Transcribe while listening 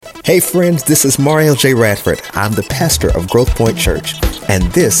Hey friends, this is Mario J. Radford. I'm the pastor of Growth Point Church, and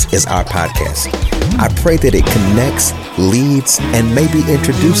this is our podcast. I pray that it connects, leads, and maybe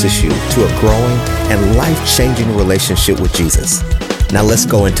introduces you to a growing and life-changing relationship with Jesus. Now let's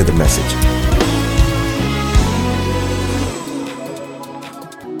go into the message.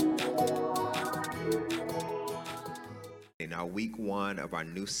 Now, week one of our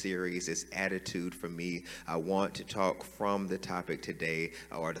new series is Attitude for Me. I want to talk from the topic today,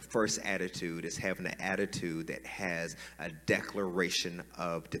 or the first attitude is having an attitude that has a declaration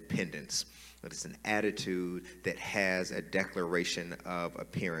of dependence. It is an attitude that has a declaration of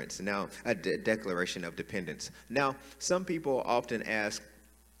appearance. Now, a declaration of dependence. Now, some people often ask,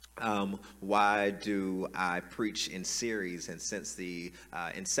 why do I preach in series? And since the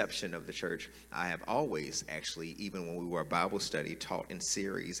inception of the church, I have always actually, even when we were a Bible study, taught in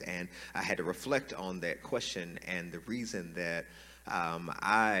series. And I had to reflect on that question. And the reason that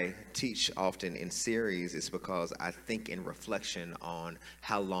I teach often in series is because I think in reflection on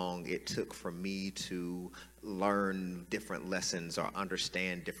how long it took for me to learn different lessons or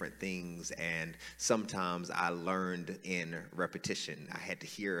understand different things, and sometimes I learned in repetition. I had to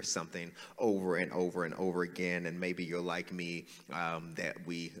hear something over and over and over again, and maybe you're like me, that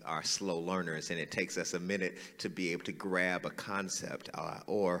we are slow learners and it takes us a minute to be able to grab a concept,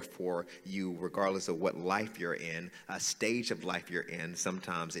 or for you, regardless of what life you're in, a stage of life you're in,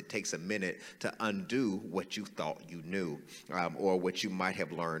 sometimes it takes a minute to undo what you thought you knew, or what you might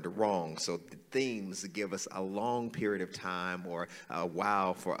have learned wrong. So the themes give us a long period of time or a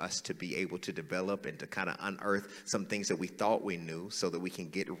while for us to be able to develop and to kind of unearth some things that we thought we knew so that we can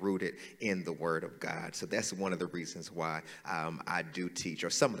get rooted in the Word of God. So that's one of the reasons why I do teach, or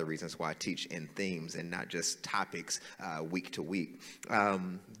some of the reasons why I teach in themes and not just topics week to week.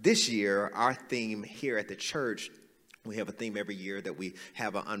 This year, our theme here at the church, we have a theme every year that we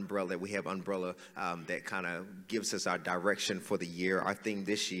have an umbrella. We have umbrella that kind of gives us our direction for the year. Our theme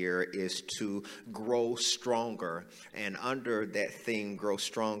this year is to grow stronger. And under that theme, grow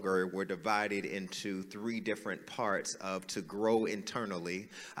stronger, we're divided into three different parts of to grow internally,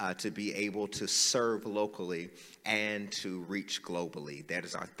 to be able to serve locally, and to reach globally. That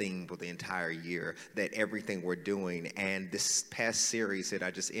is our theme for the entire year, that everything we're doing. And this past series that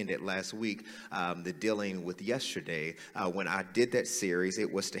I just ended last week, the Dealing with Yesterday, when I did that series,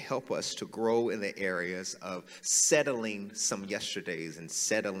 it was to help us to grow in the areas of settling some yesterdays and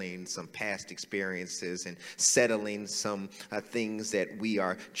settling some past experiences and settling some things that we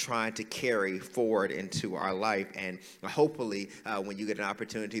are trying to carry forward into our life. And hopefully, when you get an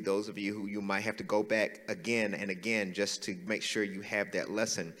opportunity, those of you who you might have to go back again and again just to make sure you have that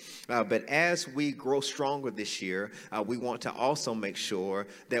lesson. But as we grow stronger this year, we want to also make sure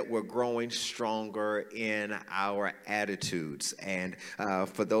that we're growing stronger in our attitudes. And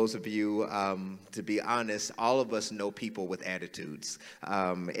for those of you, to be honest, all of us know people with attitudes.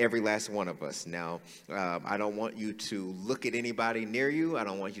 Every last one of us. Now, I don't want you to look at anybody near you. I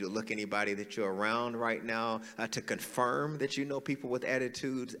don't want you to look at anybody that you're around right now to confirm that you know people with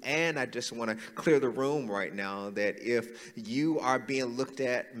attitudes. And I just want to clear the room right now that if you are being looked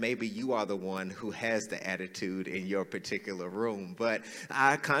at, maybe you are the one who has the attitude in your particular room. But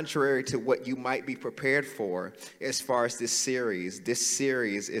contrary to what you might be prepared for, as far as this series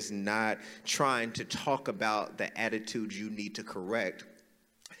is not trying to talk about the attitudes you need to correct,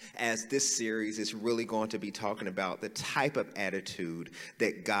 as this series is really going to be talking about the type of attitude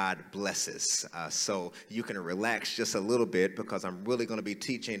that God blesses. So you can relax just a little bit, because I'm really going to be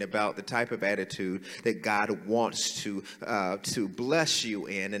teaching about the type of attitude that God wants to bless you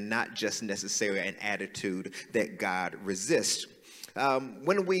in, and not just necessarily an attitude that God resists.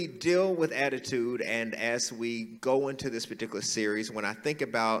 When we deal with attitude, and as we go into this particular series, when I think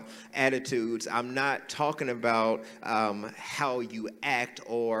about attitudes, I'm not talking about how you act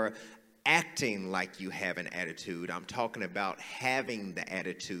or acting like you have an attitude. I'm talking about having the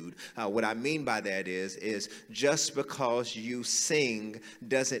attitude. What I mean by that is just because you sing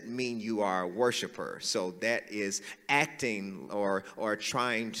doesn't mean you are a worshiper. So that is acting or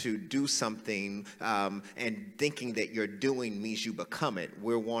trying to do something and thinking that you're doing means you become it.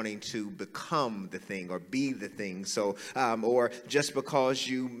 We're wanting to become the thing or be the thing. So, or just because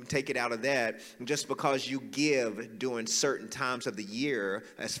you take it out of that, just because you give during certain times of the year,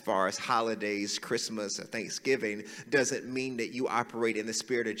 as far as holidays, Christmas or Thanksgiving, doesn't mean that you operate in the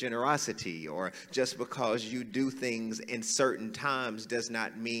spirit of generosity, or just because you do things in certain times does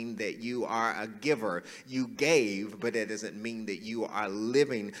not mean that you are a giver. You gave, but that doesn't mean that you are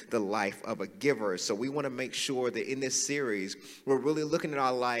living the life of a giver. So we want to make sure that in this series, we're really looking at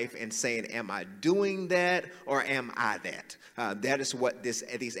our life and saying, am I doing that or am I that? That is what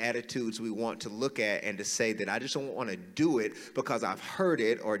these attitudes we want to look at, and to say that I just don't want to do it because I've heard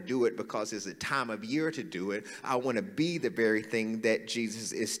it, or do it because it's a time of year to do it. I want to be the very thing that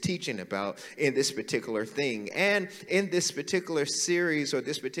Jesus is teaching about in this particular thing. And in this particular series, or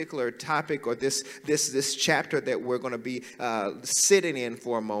this particular topic, or this chapter that we're going to be sitting in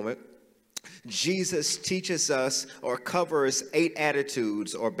for a moment, Jesus teaches us, or covers 8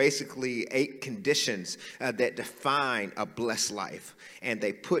 attitudes, or basically 8 conditions that define a blessed life. And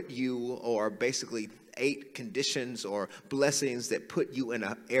they put you, or basically 8 conditions or blessings that put you in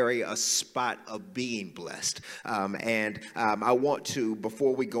an area, a spot of being blessed. I want to,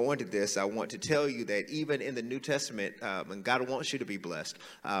 before we go into this, I want to tell you that even in the New Testament, and God wants you to be blessed.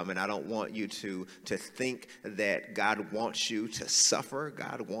 And I don't want you to think that God wants you to suffer.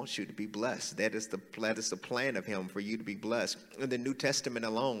 God wants you to be blessed. That is the plan of Him, for you to be blessed. In the New Testament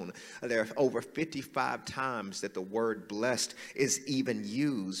alone, there are over 55 times that the word blessed is even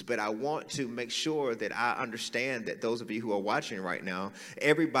used. But I want to make sure that I understand that those of you who are watching right now,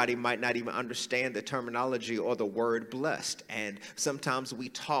 everybody might not even understand the terminology or the word blessed. And sometimes we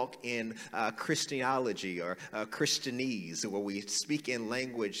talk in Christiology or Christianese, where we speak in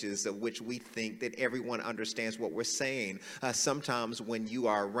languages of which we think that everyone understands what we're saying. Sometimes when you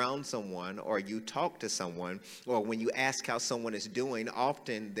are around someone, or you talk to someone, or when you ask how someone is doing,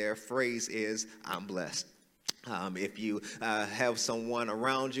 often their phrase is, "I'm blessed." If you have someone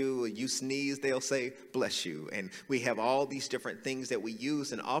around you, you sneeze, they'll say, "Bless you." And we have all these different things that we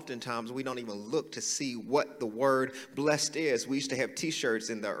use, and oftentimes we don't even look to see what the word blessed is. We used to have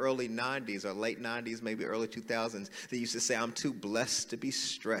t-shirts in the early 90s or late 90s, maybe early 2000s. They used to say, "I'm too blessed to be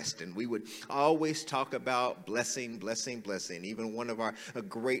stressed." And we would always talk about blessing, blessing, blessing. Even one of our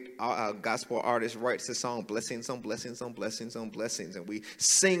great gospel artists writes a song, "Blessings on blessings on blessings on blessings." And we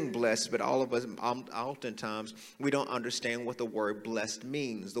sing blessed, but all of us oftentimes we don't understand what the word blessed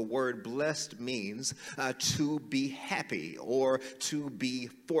means. The word blessed means to be happy, or to be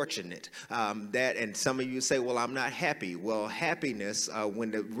fortunate. And some of you say, "Well, I'm not happy." Well, happiness,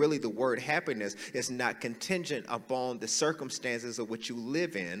 when really the word happiness is not contingent upon the circumstances of which you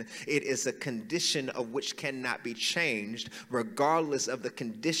live in. It is a condition of which cannot be changed, regardless of the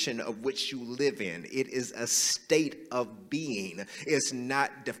condition of which you live in. It is a state of being. It's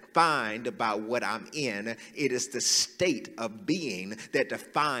not defined by what I'm in. It is the state of being that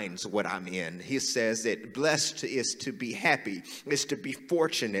defines what I'm in. He says that blessed is to be happy, is to be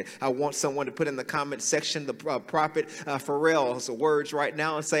fortunate. I want someone to put in the comment section the prophet Pharrell's words right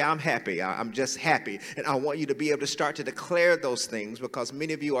now and say, "I'm happy. I'm just happy." And I want you to be able to start to declare those things, because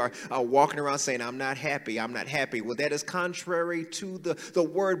many of you are walking around saying, "I'm not happy. I'm not happy." Well, that is contrary to the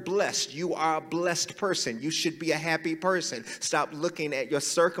word blessed. You are a blessed person. You should be a happy person. Stop looking at your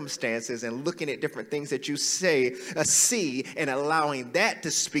circumstances and looking at different things that you see, and allowing that to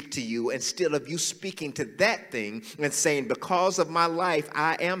speak to you, instead of you speaking to that thing and saying, "Because of my life,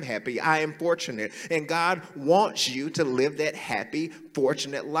 I am happy, I am fortunate." And God wants you to live that happy,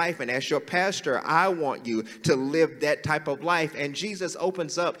 fortunate life. And as your pastor, I want you to live that type of life. And Jesus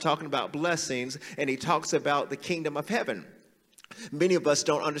opens up talking about blessings, and he talks about the kingdom of heaven. Many of us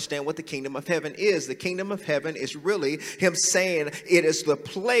don't understand what the kingdom of heaven is. The kingdom of heaven is really him saying it is the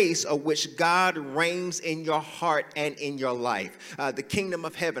place of which God reigns in your heart and in your life. The kingdom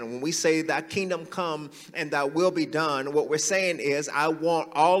of heaven, when we say "Thy kingdom come and thy will be done," what we're saying is, I want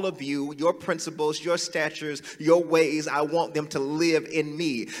all of you, your principles, your statutes, your ways, I want them to live in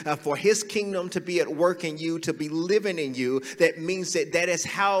me. For his kingdom to be at work in you, to be living in you, that means that is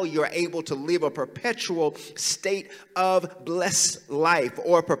how you're able to live a perpetual state of blessing life,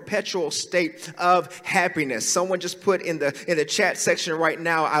 or a perpetual state of happiness. Someone just put in the chat section right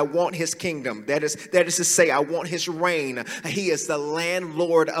now, "I want his kingdom." That is to say, I want his reign. He is the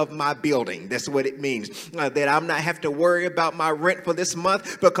landlord of my building. That's what it means. That I'm not have to worry about my rent for this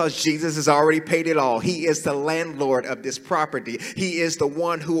month, because Jesus has already paid it all. He is the landlord of this property. He is the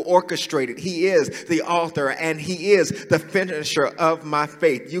one who orchestrated. He is the author, and he is the finisher of my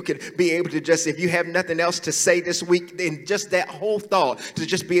faith. You could be able to just, if you have nothing else to say this week, in just that whole thought to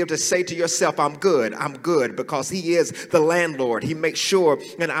just be able to say to yourself, I'm good, because he is the landlord. He makes sure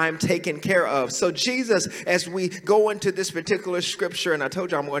that I'm taken care of. So Jesus, as we go into this particular scripture, and I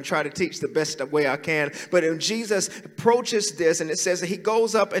told you I'm going to try to teach the best way I can, but when Jesus approaches this, and it says that he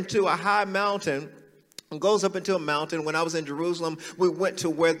goes up into a high mountain, goes up into a mountain. When I was in Jerusalem, we went to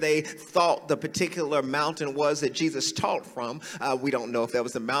where they thought the particular mountain was that Jesus taught from. We don't know if that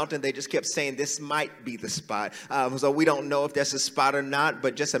was the mountain. They just kept saying this might be the spot. So we don't know if that's a spot or not,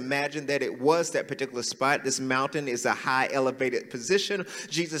 but just imagine that it was that particular spot. This mountain is a high elevated position.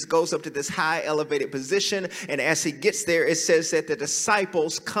 Jesus goes up to this high elevated position, and as he gets there, it says that the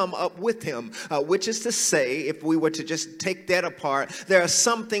disciples come up with him, which is to say, if we were to just take that apart, there are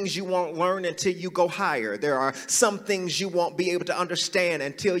some things you won't learn until you go higher. There are some things you won't be able to understand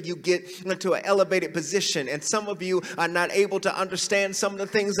until you get into an elevated position. And some of you are not able to understand some of the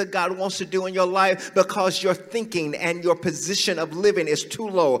things that God wants to do in your life because your thinking and your position of living is too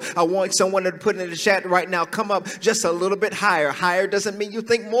low. I want someone to put in the chat right now, come up just a little bit higher. Higher doesn't mean you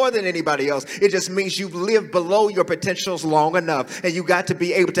think more than anybody else. It just means you've lived below your potentials long enough. And you got to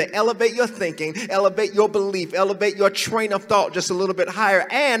be able to elevate your thinking, elevate your belief, elevate your train of thought just a little bit higher.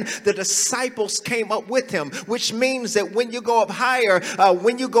 And the disciples came up with him, which means that when you go up higher,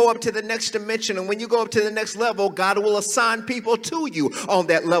 when you go up to the next dimension, and when you go up to the next level, God will assign people to you on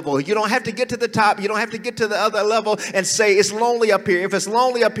that level. You don't have to get to the top. You don't have to get to the other level and say it's lonely up here. If it's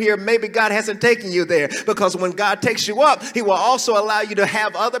lonely up here, maybe God hasn't taken you there, because when God takes you up, he will also allow you to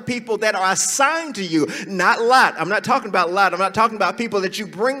have other people that are assigned to you. Not Lot. I'm not talking about Lot. I'm not talking about people that you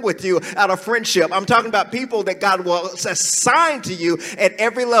bring with you out of friendship. I'm talking about people that God will assign to you at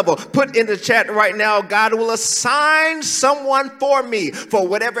every level. Put in the chat right now, God will assign someone for me. For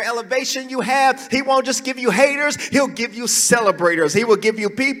whatever elevation you have, he won't just give you haters, he'll give you celebrators. He will give you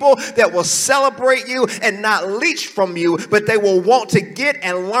people that will celebrate you and not leech from you, but they will want to get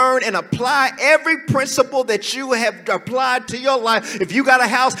and learn and apply every principle that you have applied to your life. If you got a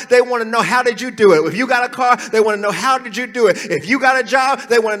house, they want to know, how did you do it? If you got a car, they want to know, how did you do it? If you got a job,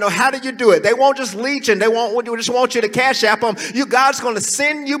 they want to know, how did you do it? They won't just leech and they just want you to cash app them. God's going to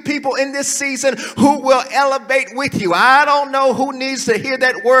send you people in this season who will elevate with you. I don't know who needs to hear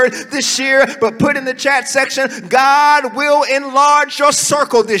that word this year, but put in the chat section, God will enlarge your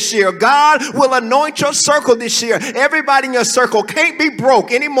circle this year. God will anoint your circle this year. Everybody in your circle can't be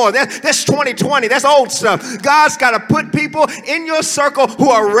broke anymore. That's 2020. That's old stuff. God's got to put people in your circle who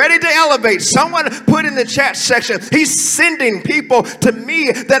are ready to elevate. Someone put in the chat section, he's sending people to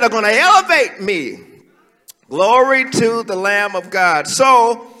me that are going to elevate me. Glory to the Lamb of God.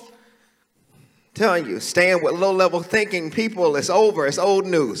 So, telling you, staying with low-level thinking people is over. It's old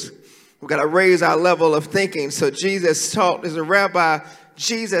news. We've got to raise our level of thinking. So Jesus taught as a rabbi.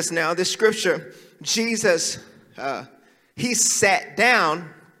 Jesus, now this scripture, Jesus, he sat down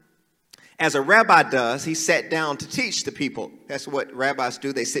as a rabbi does. He sat down to teach the people. That's what rabbis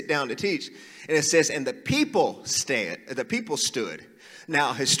do. They sit down to teach. And it says, and the people stood.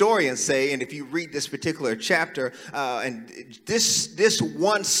 Now, historians say, and if you read this particular chapter, and this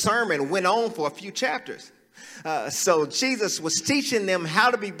one sermon went on for a few chapters. So Jesus was teaching them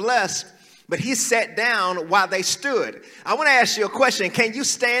how to be blessed, but he sat down while they stood. I want to ask you a question. Can you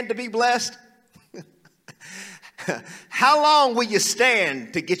stand to be blessed? How long will you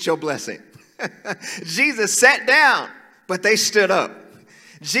stand to get your blessing? Jesus sat down, but they stood up.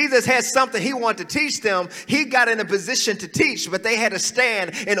 Jesus had something he wanted to teach them. He got in a position to teach, but they had to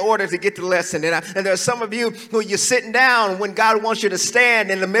stand in order to get the lesson. And there are some of you who you're sitting down when God wants you to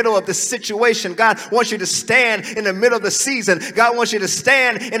stand in the middle of the situation. God wants you to stand in the middle of the season. God wants you to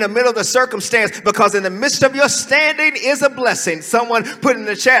stand in the middle of the circumstance, because in the midst of your standing is a blessing. Someone put in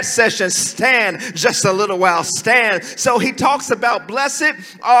the chat session, stand just a little while, stand. So he talks about blessed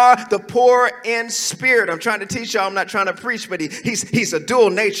are the poor in spirit. I'm trying to teach y'all. I'm not trying to preach, but he's a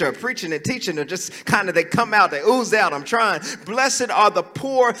dual nature. Preaching and teaching are just kind of, they come out, they ooze out. I'm trying. Blessed are the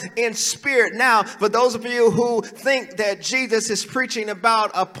poor in spirit. Now, for those of you who think that Jesus is preaching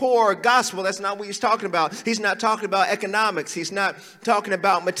about a poor gospel, that's not what he's talking about. He's not talking about economics. He's not talking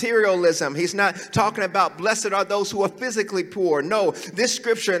about materialism. He's not talking about blessed are those who are physically poor. No, this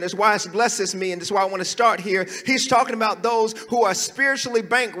scripture, and that's why it blesses me, and that's why I want to start here. He's talking about those who are spiritually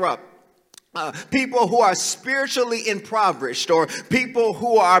bankrupt. People who are spiritually impoverished, or people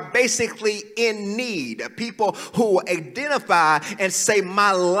who are basically in need, people who identify and say,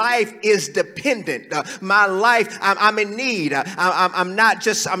 my life is dependent. My life, I'm in need. I'm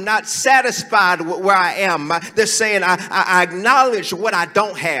not satisfied with where I am. They're saying, I acknowledge what I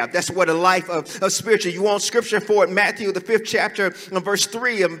don't have. That's what a life of spiritual. You want scripture for it? Matthew, the 5th chapter, verse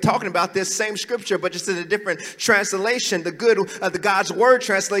 3. I'm talking about this same scripture, but just in a different translation. The God's Word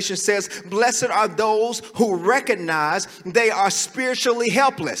translation says, blessed are those who recognize they are spiritually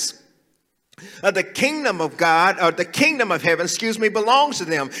helpless. The kingdom of God, or the kingdom of heaven, belongs to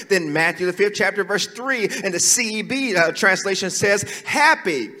them. Then Matthew, the 5th chapter, verse 3, and the CEB translation says,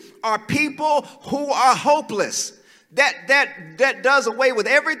 happy are people who are hopeless. That does away with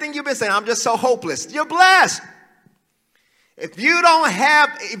everything you've been saying. I'm just so hopeless. You're blessed. If you don't have,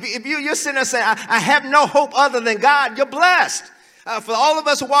 if you're sitting there saying, I have no hope other than God, you're blessed. For all of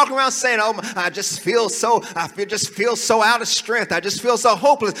us who walk around saying, oh, I just feel so out of strength. I just feel so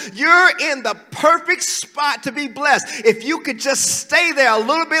hopeless. You're in the perfect spot to be blessed. If you could just stay there a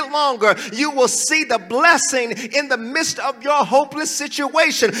little bit longer, you will see the blessing in the midst of your hopeless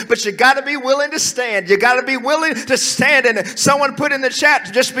situation. But you got to be willing to stand. You got to be willing to stand. And someone put in the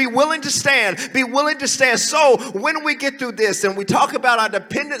chat, just be willing to stand. Be willing to stand. So when we get through this and we talk about our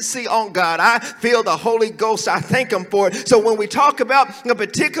dependency on God, I feel the Holy Ghost. I thank Him for it. So when we talk about a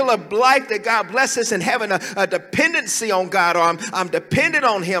particular life that God blesses and having a dependency on God, or I'm dependent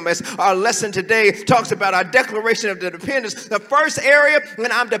on Him, as our lesson today talks about our declaration of the dependence. The first area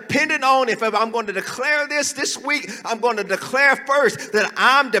that I'm dependent on, if I'm going to declare this week, I'm going to declare first that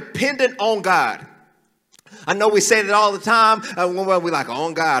I'm dependent on God. I know we say that all the time when we're like,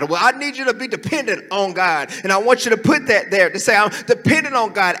 on God. Well, I need you to be dependent on God. And I want you to put that there to say, I'm dependent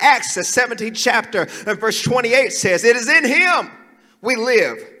on God. Acts, the 17th chapter, and verse 28 says, it is in Him we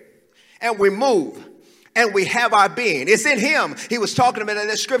live and we move and we have our being. It's in Him. He was talking about in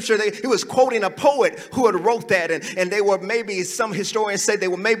that scripture. He was quoting a poet who had wrote that. And they were maybe, some historians say they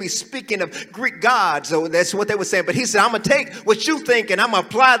were maybe speaking of Greek gods. So that's what they were saying. But he said, I'm going to take what you think and I'm going to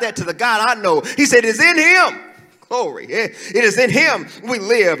apply that to the God I know. He said, it's in Him. Glory. It is in Him we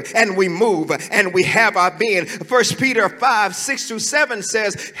live and we move and we have our being. 1 Peter 5, 6-7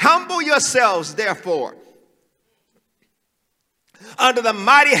 says, humble yourselves, therefore, under the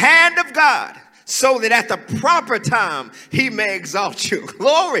mighty hand of God, so that at the proper time He may exalt you.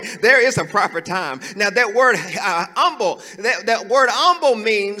 Glory. There is a proper time. Now that word humble, that word humble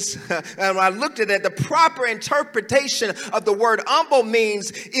means, and I looked at it, the proper interpretation of the word humble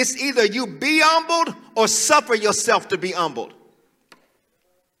means it's either you be humbled or suffer yourself to be humbled.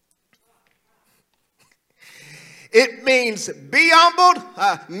 It means be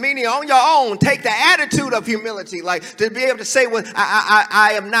humbled, meaning on your own. Take the attitude of humility, like to be able to say, well,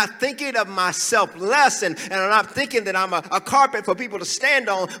 I am not thinking of myself less, and I'm not thinking that I'm a carpet for people to stand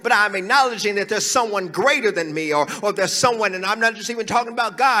on, but I'm acknowledging that there's someone greater than me, or there's someone, and I'm not just even talking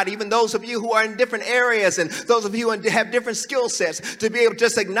about God, even those of you who are in different areas and those of you who have different skill sets, to be able to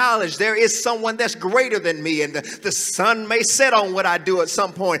just acknowledge there is someone that's greater than me, and the sun may set on what I do at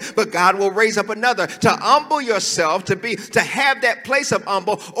some point, but God will raise up another. To humble yourself, to have that place of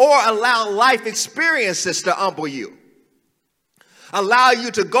humble, or allow life experiences to humble you. Allow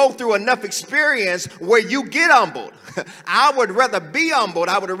you to go through enough experience where you get humbled. I would rather be humbled.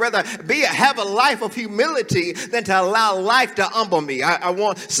 I would rather have a life of humility than to allow life to humble me. I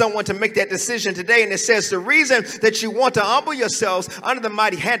want someone to make that decision today. And it says the reason that you want to humble yourselves under the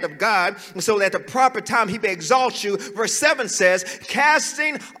mighty hand of God, so that at the proper time He may exalt you. Verse 7 says,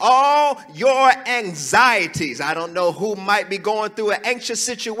 casting all your anxieties. I don't know who might be going through an anxious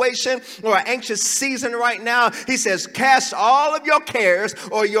situation or an anxious season right now. He says, cast all of your cares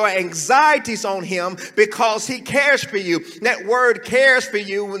or your anxieties on Him, because He cares for you. That word cares for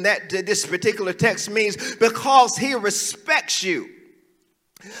you, and that this particular text means because He respects you.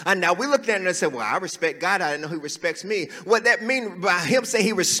 And now we looked at it and said, well, I respect God. I didn't know He respects me. What that means by Him saying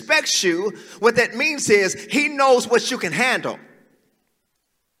He respects you, what that means is He knows what you can handle.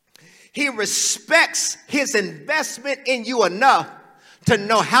 He respects His investment in you enough to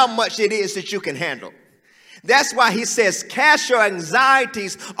know how much it is that you can handle. That's why He says, cast your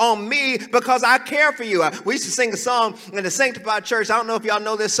anxieties on me, because I care for you. We used to sing a song in the Sanctified Church. I don't know if y'all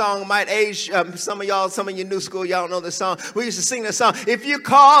know this song. It might age some of you new school, y'all don't know this song. We used to sing this song. If you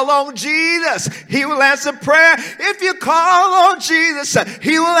call on Jesus, He will answer prayer. If you call on Jesus,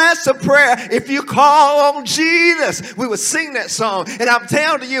 He will answer prayer. If you call on Jesus, we would sing that song. And I'm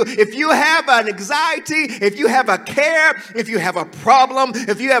telling you, if you have an anxiety, if you have a care, if you have a problem,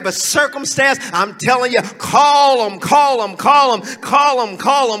 if you have a circumstance, I'm telling you, Call them, call them, call them, call them,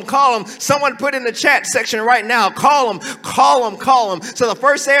 call them, call them. Someone put in the chat section right now, call them, call them, call them. So the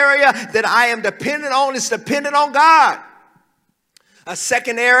first area that I am dependent on is dependent on God. A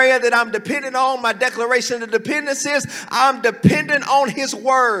second area that I'm dependent on, my declaration of dependence is I'm dependent on his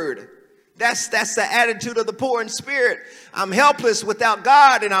word. That's the attitude of the poor in spirit. I'm helpless without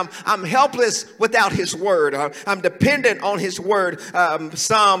God, and I'm helpless without his word. I'm dependent on his word.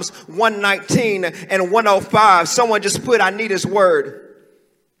 Psalms 119 and 105. Someone just put, I need his word.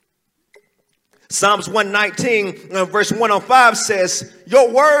 Psalms 119 verse 105 says, your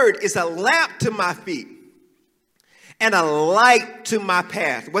word is a lamp to my feet and a light to my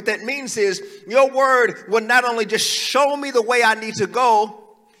path. What that means is your word will not only just show me the way I need to go,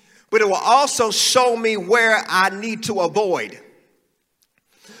 but it will also show me where I need to avoid.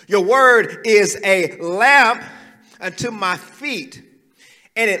 Your word is a lamp unto my feet,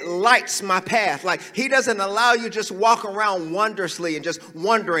 and it lights my path. Like, he doesn't allow you just walk around wondrously and just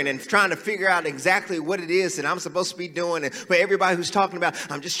wondering and trying to figure out exactly what it is that I'm supposed to be doing. And for everybody who's talking about,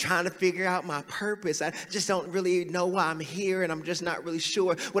 I'm just trying to figure out my purpose. I just don't really know why I'm here, and I'm just not really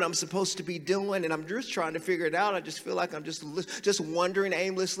sure what I'm supposed to be doing. And I'm just trying to figure it out. I just feel like I'm just wandering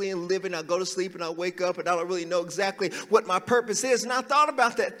aimlessly and living. I go to sleep and I wake up and I don't really know exactly what my purpose is. And I thought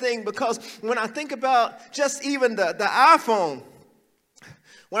about that thing because when I think about just even the iPhone,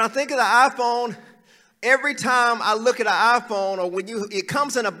 when I think of the iPhone, every time I look at an iPhone, or it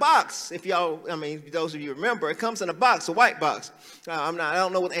comes in a box. If y'all, those of you remember, it comes in a box, a white box. I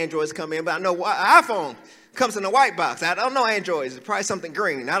don't know what Androids come in, but I know iPhone comes in a white box. I don't know Androids. It's probably something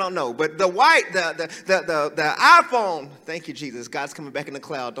green. I don't know. But the iPhone, thank you, Jesus. God's coming back in the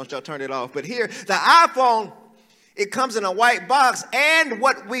cloud. Don't y'all turn it off. But here, the iPhone, it comes in a white box. And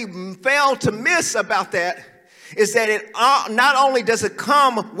what we fail to miss about that is that it not only does it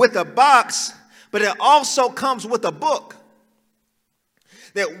come with a box, but it also comes with a book.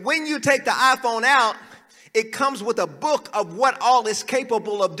 That when you take the iPhone out, it comes with a book of what all it's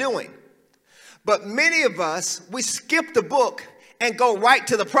capable of doing. But many of us, we skip the book and go right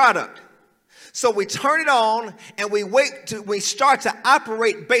to the product. So we turn it on and we start to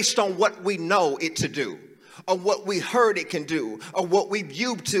operate based on what we know it to do, or what we heard it can do, or what we've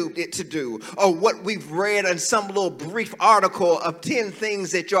YouTubed it to do, or what we've read in some little brief article of 10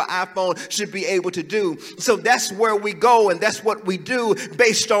 things that your iPhone should be able to do. So that's where we go, and that's what we do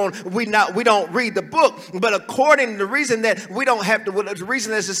based on we don't read the book. But according to the reason that we don't have to, the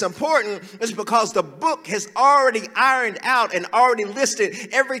reason this is important is because the book has already ironed out and already listed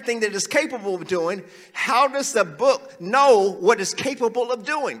everything that it's capable of doing. How does the book know what it's capable of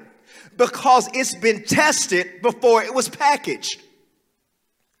doing? Because it's been tested before it was packaged.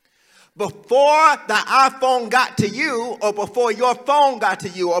 Before the iPhone got to you, or before your phone got to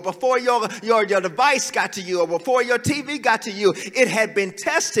you, or before your device got to you, or before your TV got to you, it had been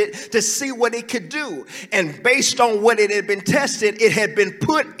tested to see what it could do. And based on what it had been tested, it had been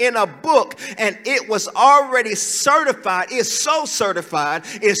put in a book, and it was already certified. It's so certified,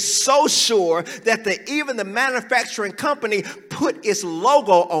 it's so sure that even the manufacturing company put its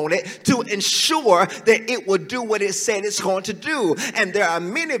logo on it to ensure that it would do what it said it's going to do. And there are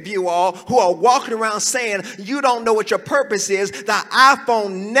many of you all who are walking around saying you don't know what your purpose is. The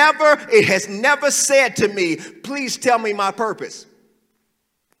iPhone has never said to me, please tell me my purpose.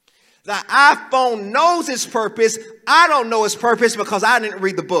 The iPhone knows its purpose. I don't know its purpose because I didn't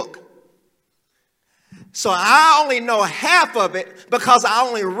read the book. So I only know half of it because I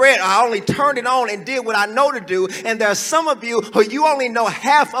only turned it on and did what I know to do. And there are some of you who you only know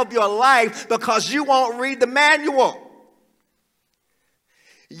half of your life because you won't read the manual.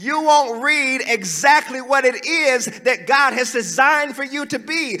 You won't read exactly what it is that God has designed for you to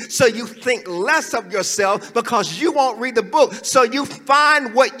be. So you think less of yourself because you won't read the book. So you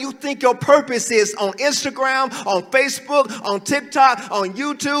find what you think your purpose is on Instagram, on Facebook, on TikTok, on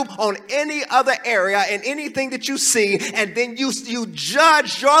YouTube, on any other area and anything that you see. And then you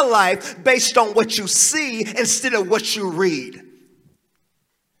judge your life based on what you see instead of what you read.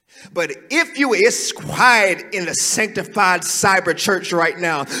 But it's quiet in the sanctified cyber church right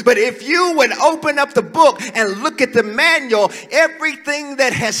now. But if you would open up the book and look at the manual, everything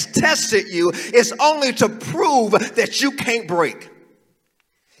that has tested you is only to prove that you can't break.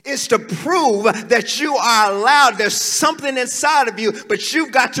 It's to prove that you are allowed. There's something inside of you, but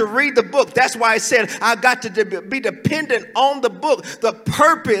you've got to read the book. That's why I said I got to be dependent on the book. The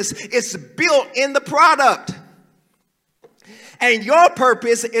purpose is built in the product. And your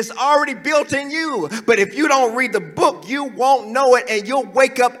purpose is already built in you. But if you don't read the book, you won't know it. And you'll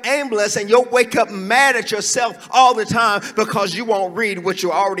wake up aimless and you'll wake up mad at yourself all the time because you won't read what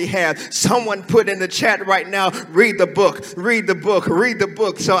you already have. Someone put in the chat right now, read the book, read the book, read the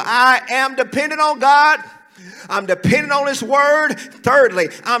book. So I am dependent on God. I'm dependent on his word. Thirdly,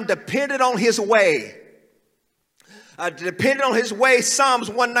 I'm dependent on his way. Dependent on his way. Psalms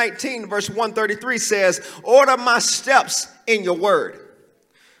 119 verse 133 says, order my steps in your word,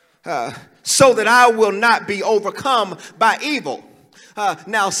 so that I will not be overcome by evil.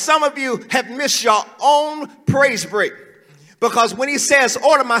 Now, some of you have missed your own praise break, because when he says,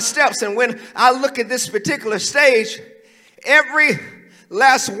 order my steps, and when I look at this particular stage, every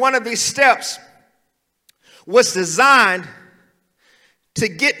last one of these steps was designed to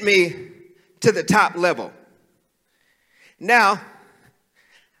get me to the top level. Now,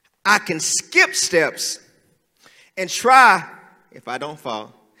 I can skip steps and try, if I don't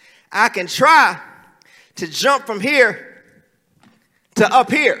fall, I can try to jump from here to up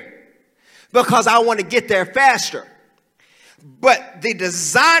here because I want to get there faster. But the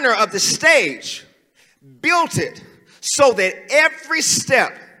designer of the stage built it so that every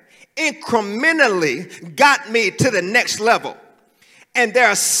step incrementally got me to the next level. And there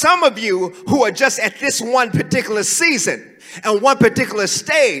are some of you who are just at this one particular season and one particular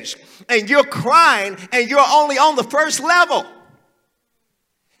stage, and you're crying and you're only on the first level.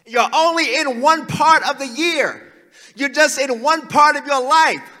 You're only in one part of the year. You're just in one part of your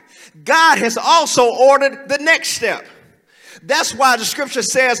life. God has also ordered the next step. That's why the scripture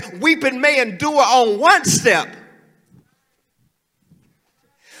says weeping may endure on one step,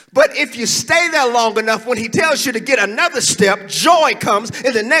 but if you stay there long enough, when he tells you to get another step, joy comes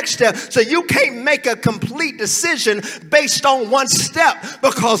in the next step. So you can't make a complete decision based on one step,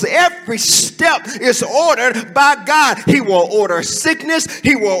 because every step is ordered by God. He will order sickness.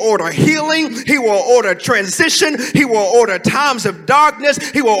 He will order healing. He will order transition. He will order times of darkness.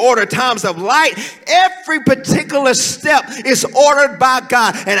 He will order times of light. Every particular step is ordered by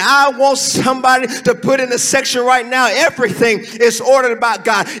God. And I want somebody to put in the section right now, everything is ordered by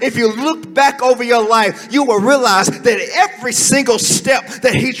God. If you look back over your life, you will realize that every single step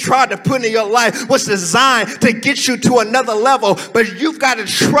that he tried to put in your life was designed to get you to another level. But you've got to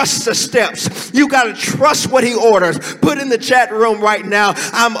trust the steps. You got to trust what he orders. Put in the chat room right now,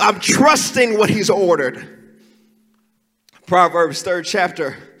 I'm trusting what he's ordered. Proverbs 3rd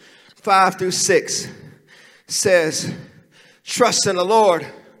chapter 5 through 6 says, trust in the Lord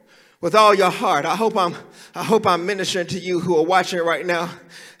with all your heart. I hope I'm ministering to you who are watching right now.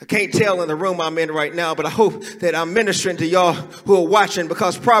 I can't tell in the room I'm in right now, but I hope that I'm ministering to y'all who are watching,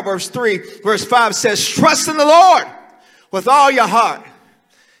 because Proverbs 3 verse 5 says, trust in the Lord with all your heart,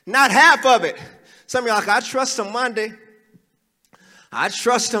 not half of it. Some of you are like, I trust him Monday. I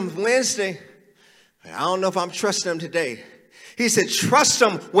trust him Wednesday. I don't know if I'm trusting him today. He said, trust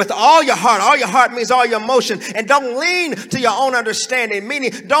him with all your heart. All your heart means all your emotion. And don't lean to your own understanding,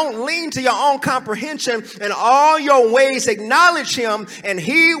 meaning don't lean to your own comprehension. In all your ways, acknowledge him, and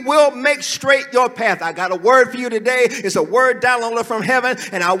he will make straight your path. I got a word for you today. It's a word downloaded from heaven,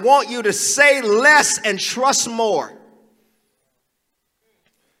 and I want you to say less and trust more.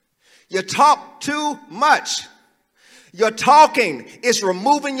 You talk too much. Your talking is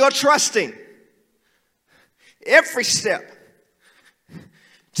removing your trusting. Every step.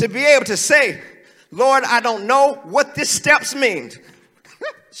 To be able to say, Lord, I don't know what this steps means,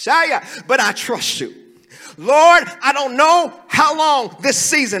 Shia, but I trust you. Lord, I don't know how long this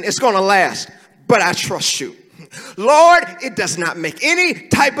season is going to last, but I trust you. Lord, it does not make any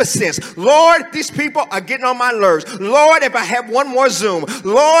type of sense. Lord, these people are getting on my nerves. Lord, if I have one more Zoom.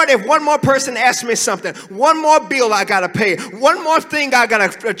 Lord, if one more person asks me something, one more bill I got to pay, one more thing I got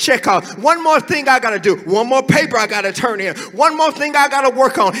to check off, one more thing I got to do, one more paper I got to turn in, one more thing I got to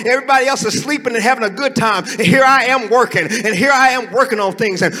work on. Everybody else is sleeping and having a good time, and here I am working, and here I am working on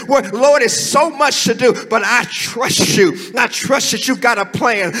things. And Lord, it's so much to do, but I trust you. I trust that you've got a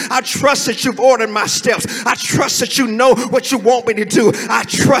plan. I trust that you've ordered my steps. I trust that you know what you want me to do. I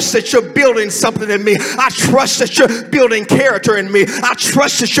trust that you're building something in me. I trust that you're building character in me. I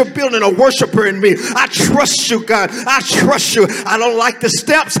trust that you're building a worshiper in me. I trust you, God. I trust you. I don't like the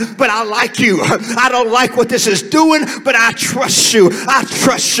steps, but I like you. I don't like what this is doing, but I trust you. I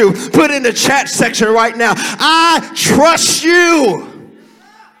trust you. Put in the chat section right now, I trust you.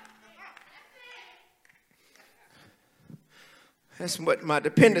 That's what my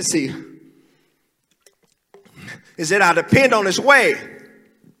dependency is, that I depend on his way,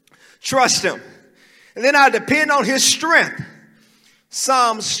 trust him. And then I depend on his strength.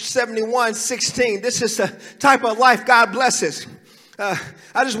 Psalms 71:16. This is the type of life God blesses.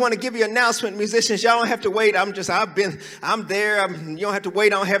 I just want to give you an announcement, musicians. Y'all don't have to wait. I'm there. You don't have to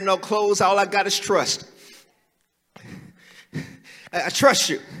wait. I don't have no clothes. All I got is trust. I trust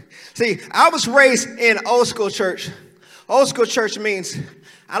you. See, I was raised in old school church. Old school church means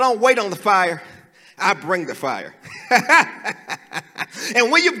I don't wait on the fire. I bring the fire.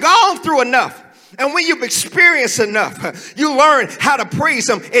 And when you've gone through enough, and when you've experienced enough, you learn how to praise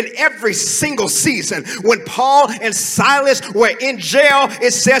him in every single season. When Paul and Silas were in jail,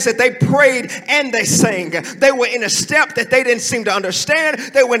 it says that they prayed and they sang. They were in a step that they didn't seem to understand.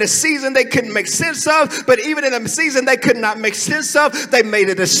 They were in a season they couldn't make sense of. But even in a season they could not make sense of, they made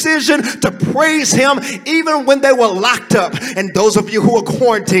a decision to praise him even when they were locked up. And those of you who are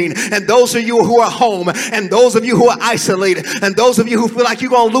quarantined, and those of you who are home, and those of you who are isolated, and those of you who feel like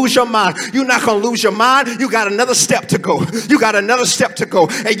you're going to lose your mind, you're not going to lose your mind. You got another step to go. You got another step to go.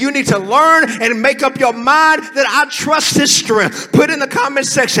 And you need to learn and make up your mind that I trust his strength. Put in the comment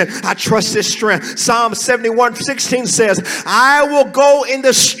section, I trust his strength. Psalm 71:16 says, I will go in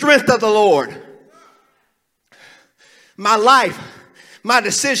the strength of the Lord. My life, my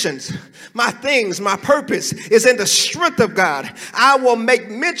decisions, my things, my purpose is in the strength of God. I will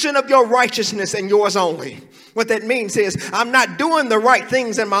make mention of your righteousness and yours only. What that means is I'm not doing the right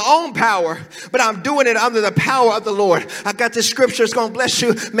things in my own power, but I'm doing it under the power of the Lord. I got this scripture. It's going to bless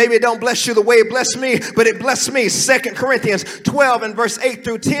you. Maybe it don't bless you the way it blessed me, but it blessed me. 2 Corinthians 12 and verse 8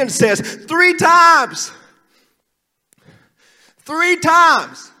 through 10 says, three times.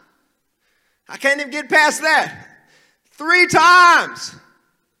 I can't even get past that. 3 times.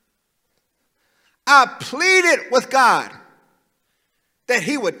 I pleaded with God that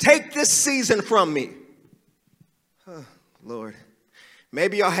he would take this season from me. Oh, Lord,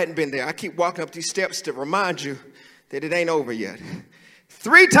 maybe y'all hadn't been there. I keep walking up these steps to remind you that it ain't over yet.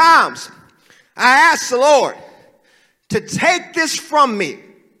 3 times I asked the Lord to take this from me.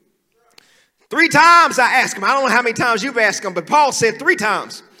 3 times I asked him. I don't know how many times you've asked him, but Paul said 3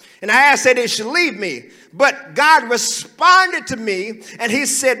 times. And I asked that it should leave me. But God responded to me and he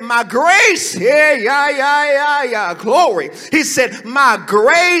said, my grace, glory. He said, my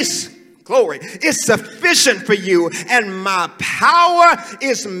grace, glory, is sufficient for you, and my power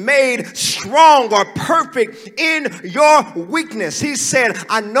is made strong or perfect in your weakness. He said,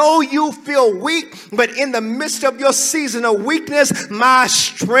 I know you feel weak, but in the midst of your season of weakness, my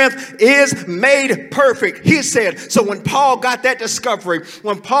strength is made perfect. He said, so when Paul got that discovery,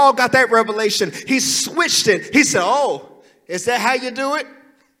 when Paul got that revelation, he switched it. He said, oh, is that how you do it?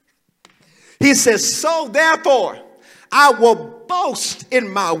 He says, so therefore, I will boast in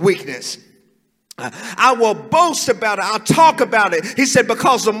my weakness. I will boast about it. I'll talk about it. He said,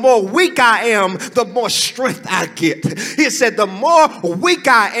 because the more weak I am, the more strength I get. He said, the more weak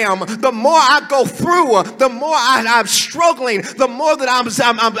I am, the more I go through, the more I'm struggling, the more that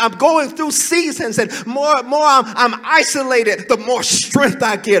I'm going through seasons, and more I'm isolated, the more strength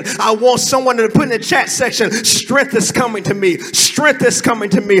I get. I want someone to put in the chat section, strength is coming to me. Strength is coming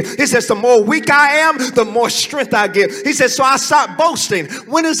to me. He says, the more weak I am, the more strength I get. He says, so I stopped boasting.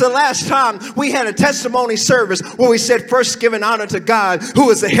 When is the last time we had a testimony service where we said, first giving honor to God, who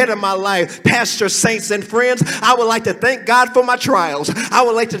is the head of my life, pastors, saints, and friends? I would like to thank God for my trials. I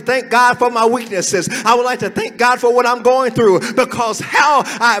would like to thank God for my weaknesses. I would like to thank God for what I'm going through, because how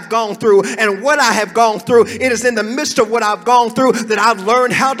I have gone through and what I have gone through, it is in the midst of what I've gone through that I've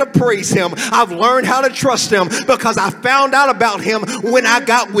learned how to praise him. I've learned how to trust him, because I found out about him when I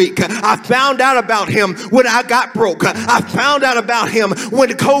got weak. I found out about him when I got broke. I found out about him when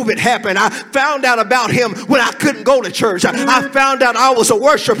COVID happened. I found out about him when I couldn't go to church. I found out I was a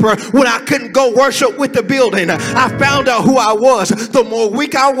worshiper when I couldn't go worship with the building. I found out who I was. The more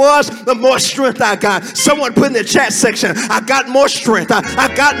weak I was, the more strength I got. Someone put in the chat section, I got more strength.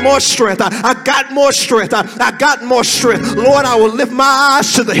 I got more strength. I got more strength. I got more strength. Lord, I will lift my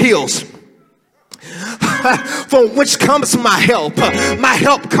eyes to the hills. From which comes my help. My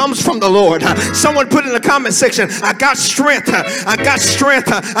help comes from the Lord. Someone put in the comment section, I got strength. I got strength.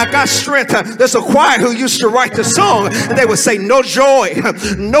 I got strength. There's a choir who used to write the song, and they would say, no joy,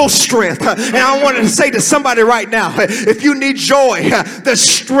 no strength. And I wanted to say to somebody right now, if you need joy, there's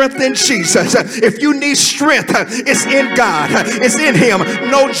strength in Jesus. If you need strength, it's in God. It's in him.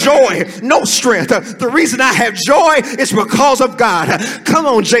 No joy, no strength. The reason I have joy is because of God. Come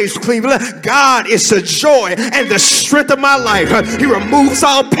on, James Cleveland. God is the joy and the strength of my life. He removes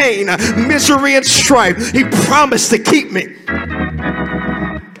all pain, misery, and strife. He promised to keep me.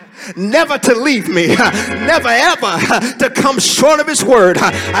 never to leave me, never ever to come short of his word.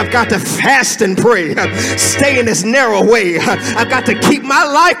 I've got to fast and pray, stay in this narrow way. I've got to keep my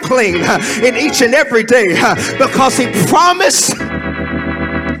life clean in each and every day, because he promised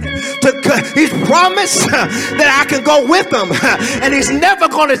that I can go with him, and he's never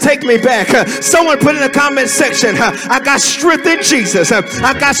going to take me back. Someone put in the comment section, I got strength in Jesus.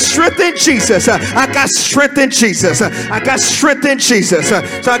 I got strength in Jesus. I got strength in Jesus. I got strength in Jesus.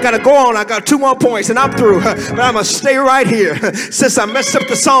 So I got to go on. I got 2 more points and I'm through, but I'm going to stay right here. Since I messed up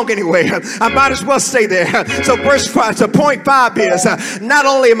the song anyway, I might as well stay there. So point 5 is, not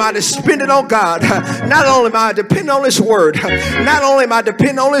only am I dependent on God, not only am I dependent on his word, not only am I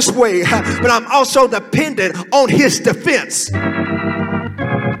dependent on his way, but I'm also dependent on his defense.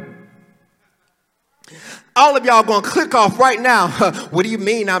 All of y'all gonna click off right now. What do you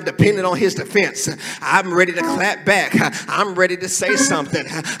mean I'm dependent on his defense? I'm ready to clap back. I'm ready to say something.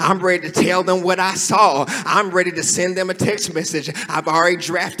 I'm ready to tell them what I saw. I'm ready to send them a text message. I've already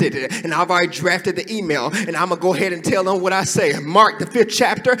drafted it, and I've already drafted the email, and I'm gonna go ahead and tell them what I say. Mark, the 5th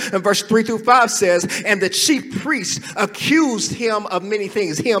chapter, and verse 3-5 says, and the chief priest accused him of many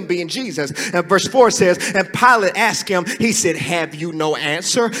things, him being Jesus. And verse 4 says, and Pilate asked him, he said, have you no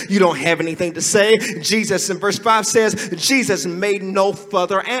answer? You don't have anything to say? Jesus, in verse 5 says, Jesus made no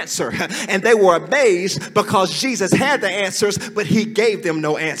further answer. And they were amazed because Jesus had the answers, but he gave them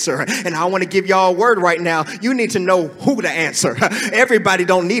no answer. And I want to give y'all a word right now. You need to know who to answer. Everybody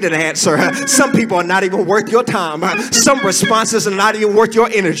don't need an answer. Some people are not even worth your time. Some responses are not even worth your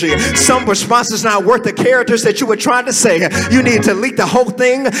energy. Some responses are not worth the characters that you were trying to say. You need to delete the whole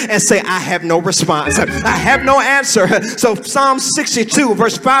thing and say, I have no response. I have no answer. So Psalm 62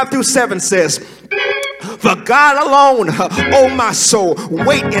 verse 5-7 says, for God alone, oh my soul,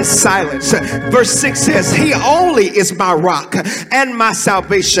 wait in silence. Verse 6 says, he only is my rock and my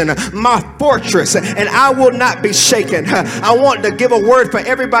salvation, my fortress, and I will not be shaken. I want to give a word for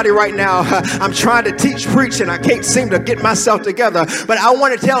everybody right now. I'm trying to teach, preach, and I can't seem to get myself together. But I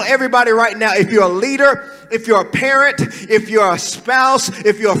want to tell everybody right now, if you're a leader, if you're a parent, if you're a spouse,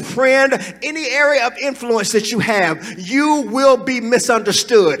 if you're a friend, any area of influence that you have, you will be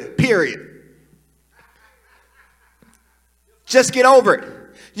misunderstood, period. Just get over it.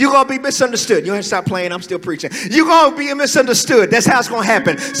 You're going to be misunderstood. You don't have to stop playing. I'm still preaching. You're going to be misunderstood. That's how it's going to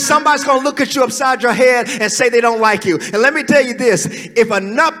happen. Somebody's going to look at you upside your head and say they don't like you. And let me tell you this. If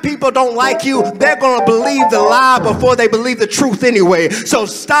enough people don't like you, they're going to believe the lie before they believe the truth anyway. So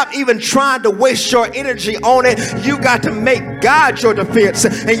stop even trying to waste your energy on it. You got to make God your defense.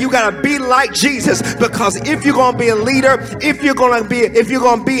 And you got to be like Jesus. Because if you're going to be a leader, if you're going to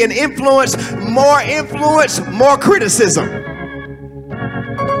be an influence, more criticism.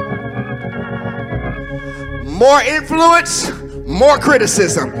 More influence, more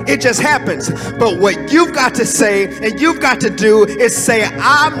criticism. It just happens. But what you've got to say and you've got to do is say,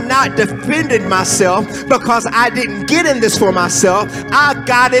 I'm not defending myself because I didn't get in this for myself. I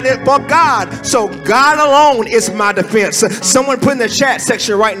got in it for God. So God alone is my defense. Someone put in the chat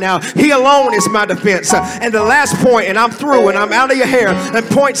section right now, he alone is my defense. And the last point, and I'm through and I'm out of your hair, and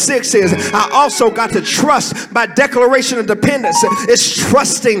point 6 is, I also got to trust. My declaration of dependence is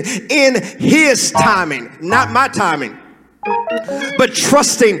trusting in his timing, not my timing, but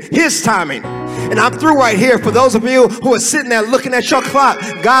trusting his timing. And I'm through right here. For those of you who are sitting there looking at your clock,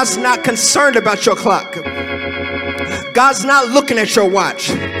 God's not concerned about your clock. God's not looking at your watch.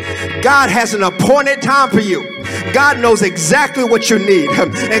 God has an appointed time for you. God knows exactly what you need,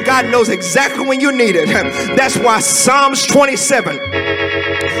 and God knows exactly when you need it. That's why Psalms 27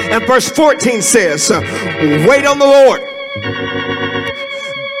 and verse 14 says, wait on the Lord.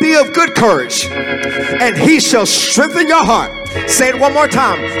 Be of good courage, and he shall strengthen your heart. Say it one more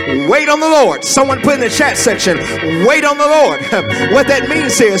time. Wait on the Lord. Someone put in the chat section, wait on the Lord. What that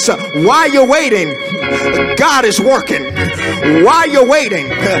means is, while you're waiting, God is working. While you're waiting,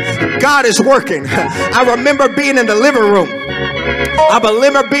 God is working. I remember being in the living room. I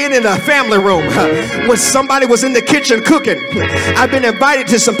remember being in the family room when somebody was in the kitchen cooking. I've been invited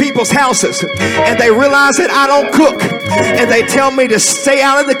to some people's houses, and they realize that I don't cook, and they tell me to stay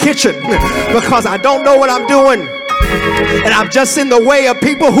out of the kitchen because I don't know what I'm doing, and I'm just in the way of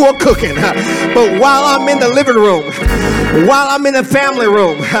people who are cooking. But while I'm in the living room, while I'm in the family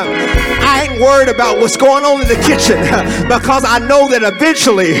room, I ain't worried about what's going on in the kitchen because I know that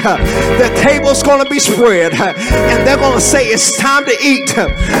eventually the table's going to be spread and they're going to say it's time to eat.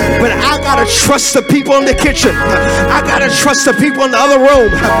 But I got to trust the people in the kitchen. I got to trust the people in the other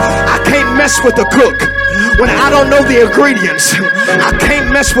room. I can't mess with the cook when I don't know the ingredients. I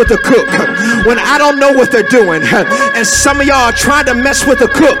can't mess mess with the cook, when I don't know what they're doing, and some of y'all are trying to mess with the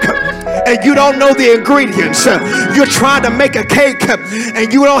cook, and you don't know the ingredients. You're trying to make a cake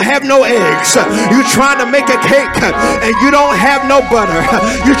and you don't have no eggs. You're trying to make a cake and you don't have no butter.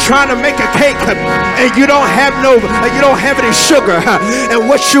 You're trying to make a cake and you don't have any sugar. And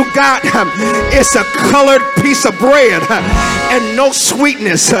what you got is a colored piece of bread and no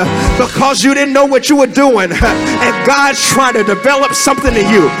sweetness because you didn't know what you were doing. And God's trying to develop something in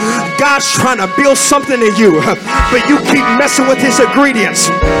you. God's trying to build something in you, but you keep messing with his ingredients.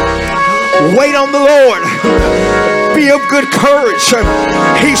 Wait on the Lord. Be of good courage.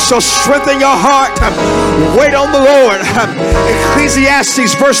 He shall strengthen your heart. Wait on the Lord.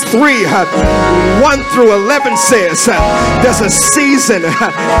 Ecclesiastes verse 3, 1 through 11 says, there's a season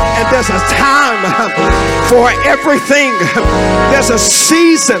and there's a time for everything. There's a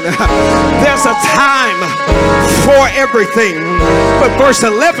season. There's a time for everything. But verse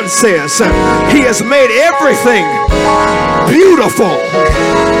 11 says, he has made everything beautiful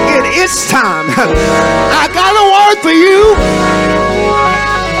in its time. I got a word for you.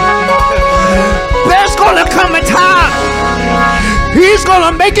 There's gonna come a time he's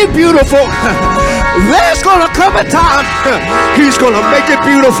gonna make it beautiful. There's gonna come a time he's gonna make it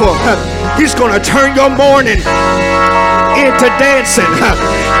beautiful. He's gonna turn your mourning into dancing.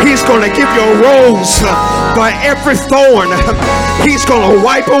 He's gonna give you a rose for every thorn. He's gonna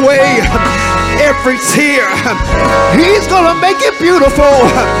wipe away every tear. He's gonna make it beautiful.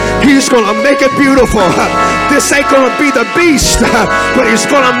 He's gonna make it beautiful. This ain't gonna be the beast, but he's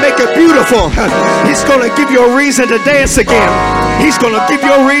gonna make it beautiful. He's gonna give you a reason to dance again. He's gonna give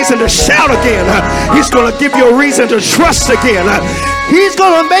you a reason to shout again. He's gonna give you a reason to trust again. He's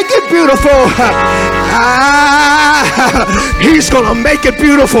gonna make it beautiful. He's gonna make it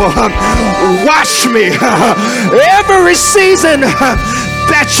beautiful. Watch me. Every season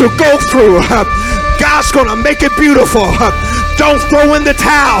that you go through, God's gonna make it beautiful. Don't throw in the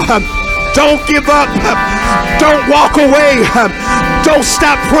towel. Don't give up. Don't walk away. Don't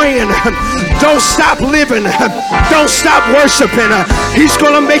stop praying. Don't stop living. Don't stop worshiping. He's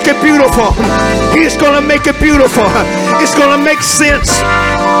gonna make it beautiful. He's gonna make it beautiful. It's gonna make sense.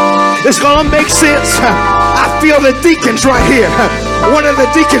 It's gonna make sense. I feel the deacons right here. One of the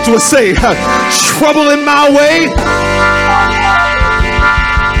deacons would say, trouble in my way.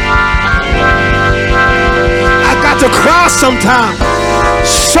 I got to cry sometimes.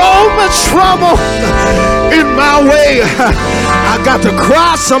 So much trouble in my way. I got to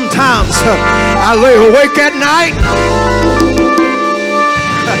cry sometimes. I lay awake at night.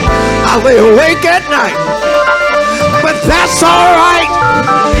 I lay awake at night. But that's all right.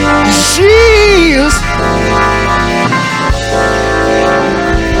 Jesus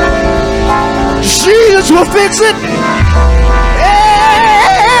will fix it.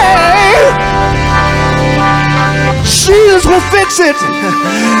 Jesus will fix it.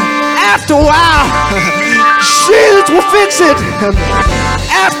 After a while, Jesus will fix it.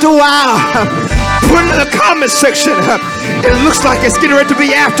 After a while, put it in the comment section. It looks like it's getting ready to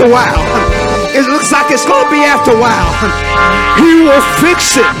be after a while. It looks like it's going to be after a while. He will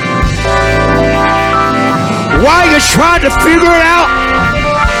fix it. While you're trying to figure it out,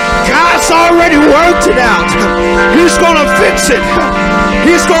 God's already worked it out. He's going to fix it.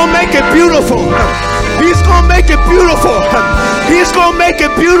 He's going to make it beautiful. He's going to make it beautiful. He's going to make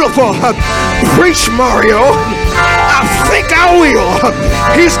it beautiful. Preach, Mario. I think I will.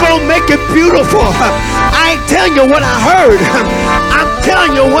 He's going to make it beautiful. I ain't telling you what I heard. I'm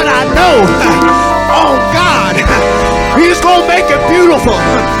telling you what I know. Oh, God. He's going to make it beautiful.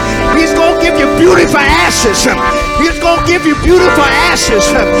 He's going to give you beauty for ashes. He's going to give you beauty for ashes.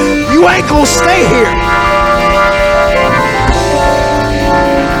 You ain't going to stay here.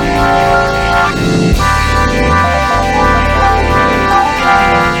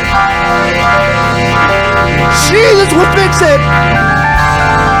 Jesus will fix it.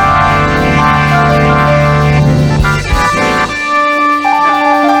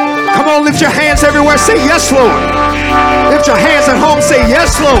 Come on, lift your hands everywhere. Say yes, Lord. Lift your hands at home. Say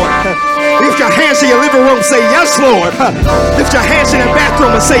yes, Lord. Lift your hands in your living room. Say yes, Lord. Lift your hands in the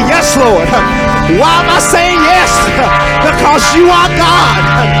bathroom and say yes, Lord. Why am I saying yes? Because you are God.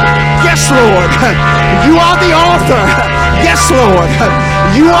 Yes, Lord. You are the author. Yes, Lord.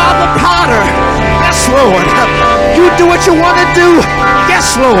 You are the potter. Yes, Lord. You do what you want to do.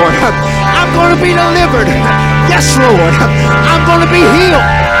 Yes, Lord. I'm going to be delivered. Yes, Lord. I'm going to be healed.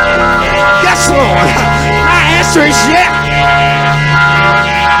 Yes, Lord. My answer is yes.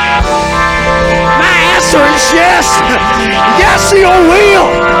 My answer is yes. Yes to your will.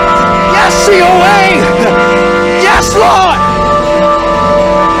 Yes to your way. Yes, Lord.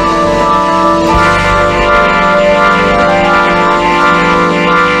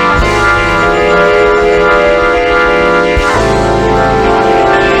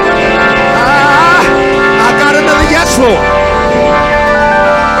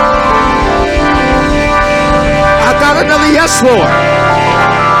 yes, Lord.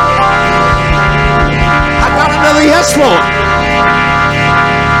 I got another yes, Lord.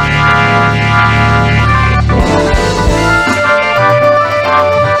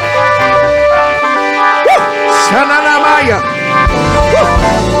 Shananamaya.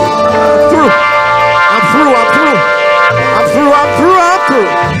 I'm through. I'm through. I'm through. I'm through. I'm through. I'm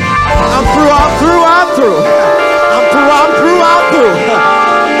through. I'm through. I'm through. I'm through. I'm through. I'm through.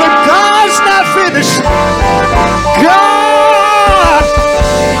 But God's not finished. God,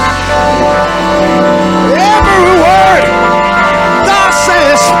 every word God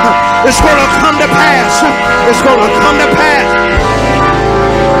says is going to come to pass. It's going to come to pass.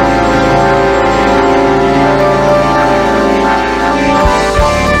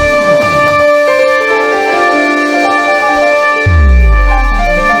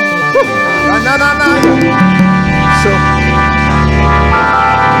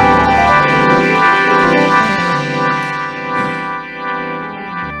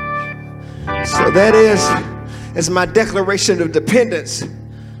 So that is my declaration of dependence.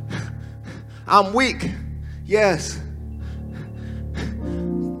 I'm weak, yes,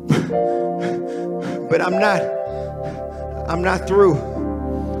 but I'm not through.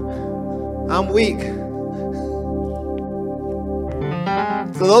 I'm weak.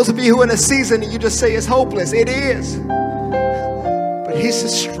 For those of you who are in a season and you just say it's hopeless, it is. But He's the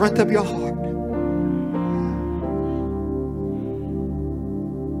strength of your heart.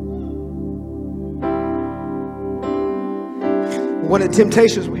 When the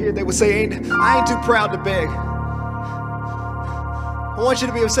Temptations were here, they would say, I ain't too proud to beg. I want you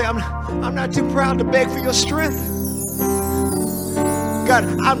to be able to say, I'm not too proud to beg for your strength. God,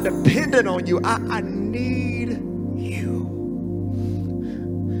 I'm dependent on you. I need you.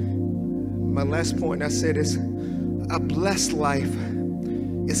 My last point I said is a blessed life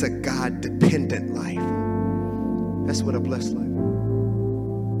is a God-dependent life. That's what a blessed life is.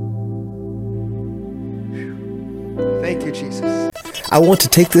 Thank you, Jesus. I want to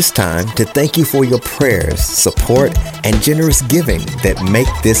take this time to thank you for your prayers, support, and generous giving that make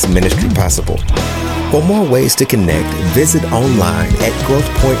this ministry possible. For more ways to connect, visit online at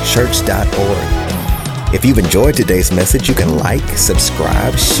growthpointchurch.org. If you've enjoyed today's message, you can like,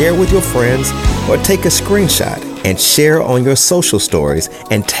 subscribe, share with your friends, or take a screenshot and share on your social stories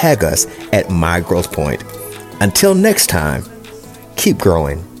and tag us at My Growth Point. Until next time, keep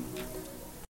growing.